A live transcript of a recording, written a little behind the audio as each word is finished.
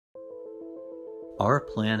Our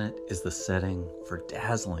planet is the setting for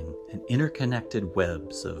dazzling and interconnected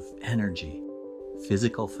webs of energy,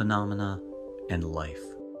 physical phenomena, and life.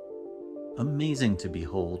 Amazing to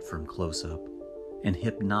behold from close up, and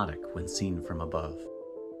hypnotic when seen from above.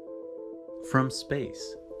 From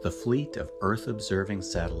space, the fleet of Earth-observing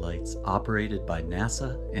satellites operated by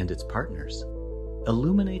NASA and its partners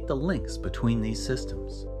illuminate the links between these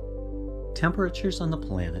systems. Temperatures on the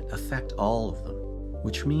planet affect all of them,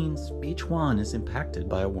 which means each one is impacted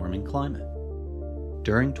by a warming climate.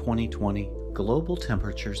 During 2020, global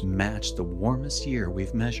temperatures matched the warmest year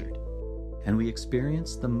we've measured, and we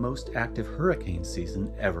experienced the most active hurricane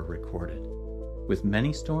season ever recorded, with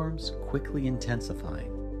many storms quickly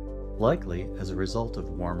intensifying, likely as a result of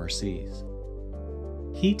warmer seas.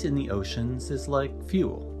 Heat in the oceans is like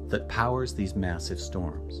fuel that powers these massive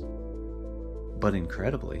storms. But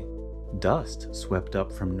incredibly, dust swept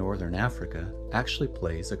up from northern Africa actually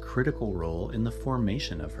plays a critical role in the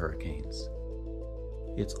formation of hurricanes.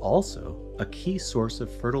 It's also a key source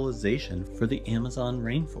of fertilization for the Amazon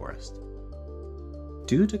rainforest.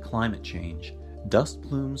 Due to climate change, dust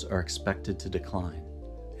plumes are expected to decline,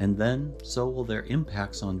 and then so will their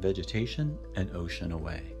impacts on vegetation and ocean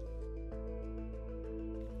away.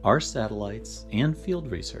 Our satellites and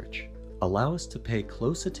field research allow us to pay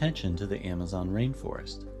close attention to the Amazon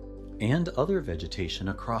rainforest and other vegetation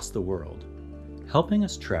across the world, helping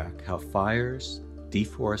us track how fires,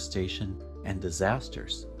 deforestation, and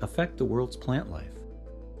disasters affect the world's plant life.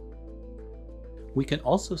 We can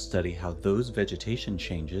also study how those vegetation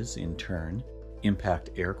changes, in turn, impact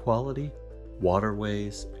air quality,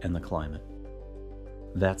 waterways, and the climate.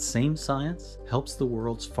 That same science helps the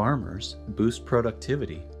world's farmers boost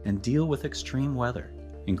productivity and deal with extreme weather,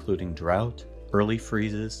 including drought, early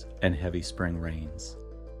freezes, and heavy spring rains.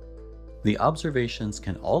 The observations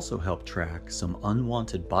can also help track some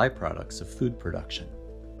unwanted byproducts of food production.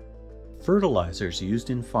 Fertilizers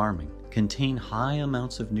used in farming contain high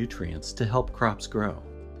amounts of nutrients to help crops grow,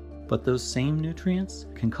 but those same nutrients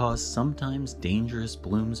can cause sometimes dangerous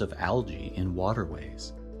blooms of algae in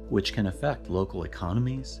waterways, which can affect local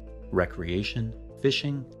economies, recreation,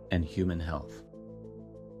 fishing, and human health.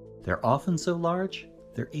 They're often so large,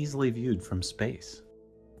 they're easily viewed from space.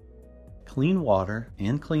 Clean water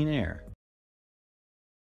and clean air